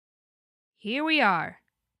here we are,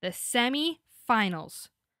 the semi-finals.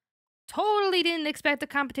 Totally didn't expect the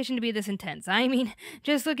competition to be this intense. I mean,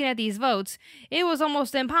 just looking at these votes, it was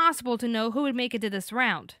almost impossible to know who would make it to this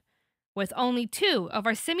round. With only 2 of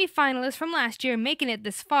our semi-finalists from last year making it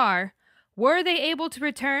this far, were they able to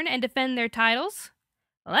return and defend their titles?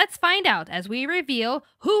 Let's find out as we reveal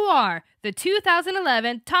who are the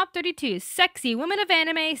 2011 Top 32 Sexy Women of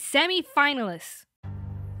Anime semi-finalists.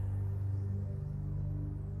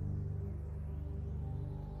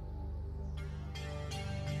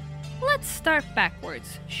 Let's start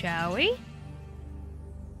backwards, shall we?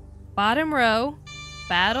 Bottom row,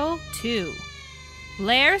 Battle 2.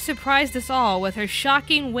 Blair surprised us all with her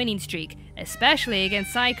shocking winning streak, especially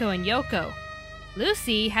against Saiko and Yoko.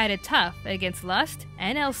 Lucy had it tough against Lust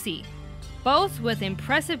and Elsie, both with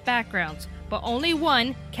impressive backgrounds, but only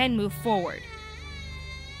one can move forward.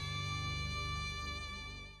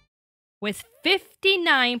 With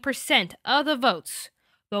 59% of the votes,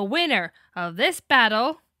 the winner of this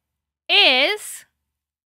battle is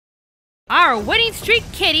our winning streak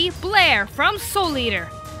kitty, Blair from Soul Eater.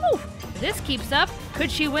 Whew, if this keeps up,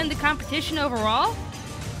 could she win the competition overall?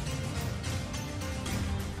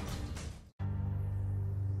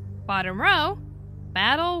 Bottom row,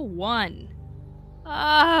 Battle 1.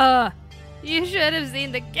 You should have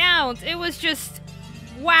seen the count. It was just,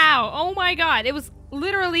 wow, oh my god. It was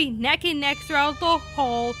literally neck and neck throughout the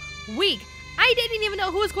whole week. I didn't even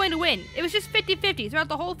know who was going to win. It was just 50-50 throughout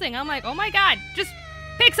the whole thing. I'm like, oh my god, just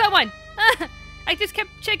pick someone. I just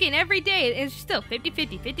kept checking every day. It's still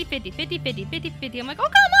 50-50, 50-50, 50-50, 50-50. I'm like, oh,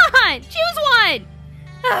 come on, choose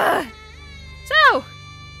one. So,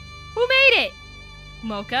 who made it?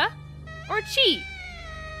 Mocha or Chi?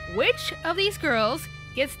 Which of these girls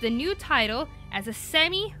gets the new title as a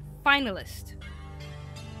semi-finalist?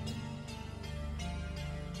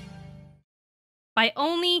 By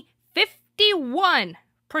only 51%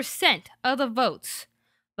 of the votes,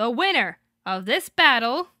 the winner of this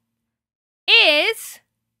battle is,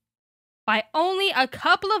 by only a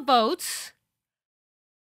couple of votes,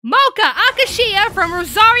 Mocha Akashiya from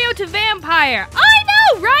Rosario to Vampire. I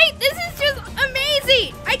know, right? This is just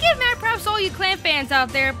amazing. I give mad props to all you clan fans out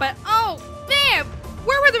there, but oh, man,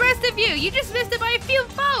 where were the rest of you? You just missed it by a few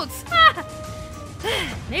votes.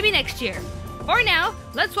 Maybe next year. For now,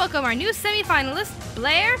 let's welcome our new semi-finalists,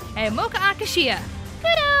 Blair and Mocha Akashiya.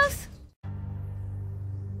 Kudos!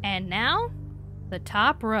 And now, the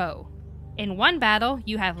top row. In one battle,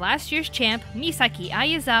 you have last year's champ, Misaki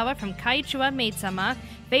Aizawa from Kaichua Maid-sama,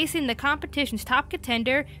 facing the competition's top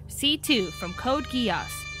contender, C2 from Code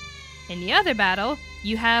Geass. In the other battle,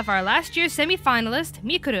 you have our last year's semi-finalist,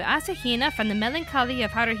 Mikuru Asahina from the Melancholy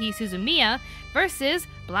of Haruhi Suzumiya, versus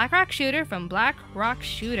Black Rock Shooter from Black Rock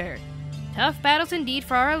Shooter. Tough battles indeed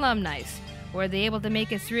for our alumni. Were they able to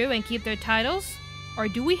make it through and keep their titles? Or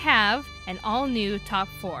do we have an all-new top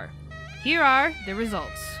 4? Here are the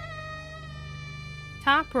results.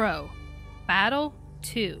 Top row, Battle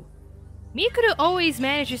 2. Mikuru always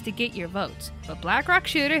manages to get your votes, but Black Rock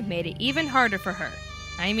Shooter made it even harder for her.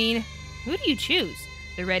 I mean, who do you choose?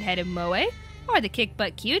 The red-headed moe or the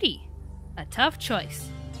kick-butt cutie? A tough choice,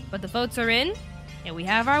 but the votes are in, and we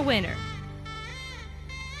have our winner.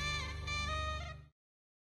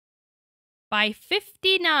 By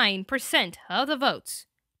 59% of the votes,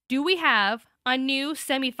 do we have a new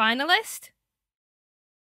semi-finalist?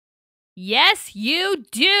 Yes, you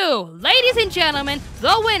do! Ladies and gentlemen,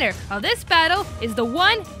 the winner of this battle is the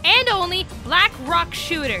one and only Black Rock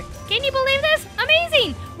Shooter. Can you believe this?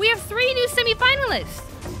 Amazing! We have 3 new semi-finalists.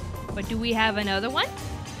 But do we have another one?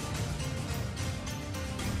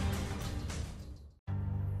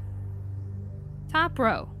 Top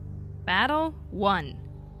row, Battle 1.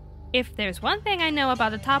 If there's one thing I know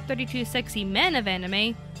about the top 32 sexy men of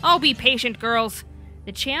anime, oh, be patient, girls.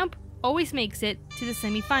 The champ always makes it to the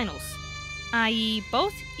semi-finals. I.e.,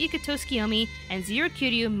 both Ikuto Tsukiyomi and Zero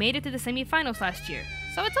Kiryu made it to the semi-finals last year,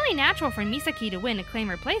 so it's only natural for Misaki to win and claim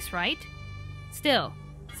her place, right? Still,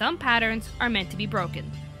 some patterns are meant to be broken.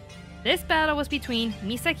 This battle was between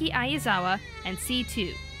Misaki Aizawa and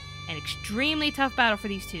C2, an extremely tough battle for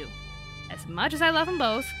these two. As much as I love them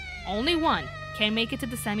both, only one can make it to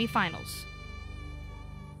the semi-finals.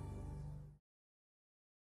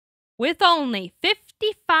 With only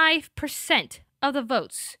 55% of the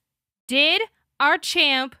votes, did our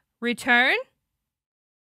champ return?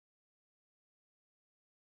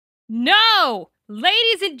 No!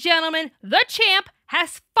 Ladies and gentlemen, the champ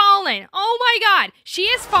has fallen. Oh my god, she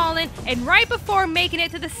has fallen, and right before making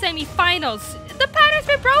it to the semi-finals, the pattern's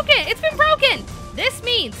been broken. It's been broken. This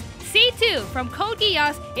means C2 from Code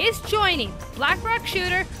Geass is joining Black Rock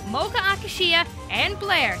Shooter, Mocha Akashiya, and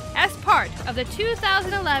Blair as part of the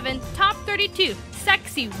 2011 Top 32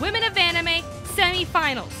 Sexy Women of Anime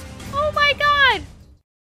semi-finals. Oh my god!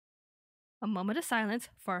 A moment of silence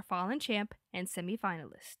for our fallen champ and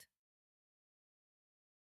semi-finalist.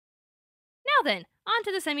 Now then, on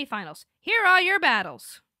to the semi-finals. Here are your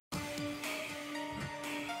battles.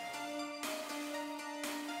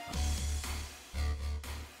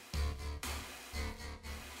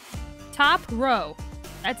 Top row.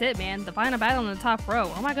 That's it, man. The final battle in the top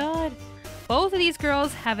row. Oh my god. Both of these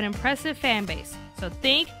girls have an impressive fan base, so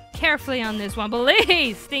think carefully on this one.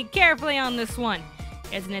 Please think carefully on this one.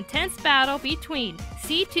 It's an intense battle between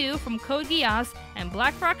C2 from Code Geass and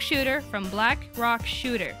Black Rock Shooter from Black Rock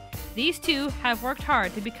Shooter. These two have worked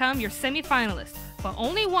hard to become your semi-finalists, but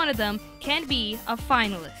only one of them can be a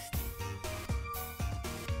finalist.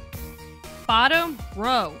 Bottom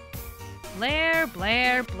row. Blair,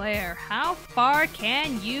 Blair, Blair, how far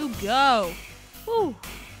can you go? Whew.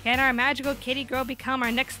 Can our magical kitty girl become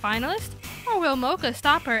our next finalist? Or will Mocha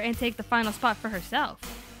stop her and take the final spot for herself?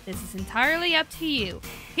 This is entirely up to you.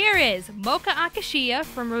 Here is Mocha Akashiya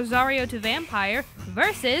from Rosario to Vampire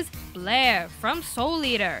versus Blair from Soul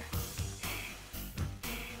Eater.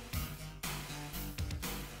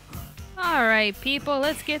 Alright people,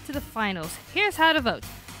 let's get to the finals. Here's how to vote.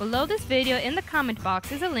 Below this video in the comment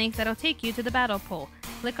box is a link that'll take you to the battle poll.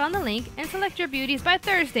 Click on the link and select your beauties by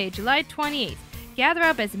Thursday, July 28th. Gather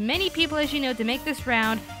up as many people as you know to make this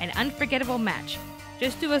round an unforgettable match.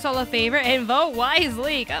 Just do us all a favor and vote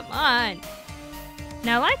wisely, come on!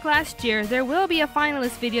 Now like last year, there will be a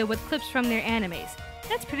finalist video with clips from their animes.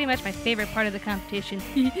 That's pretty much my favorite part of the competition.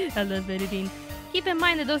 I love editing. Keep in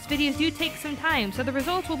mind that those videos do take some time, so the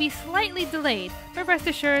results will be slightly delayed, but rest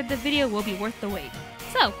assured the video will be worth the wait.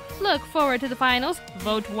 So, look forward to the finals,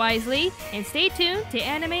 vote wisely, and stay tuned to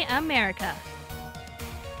Anime America.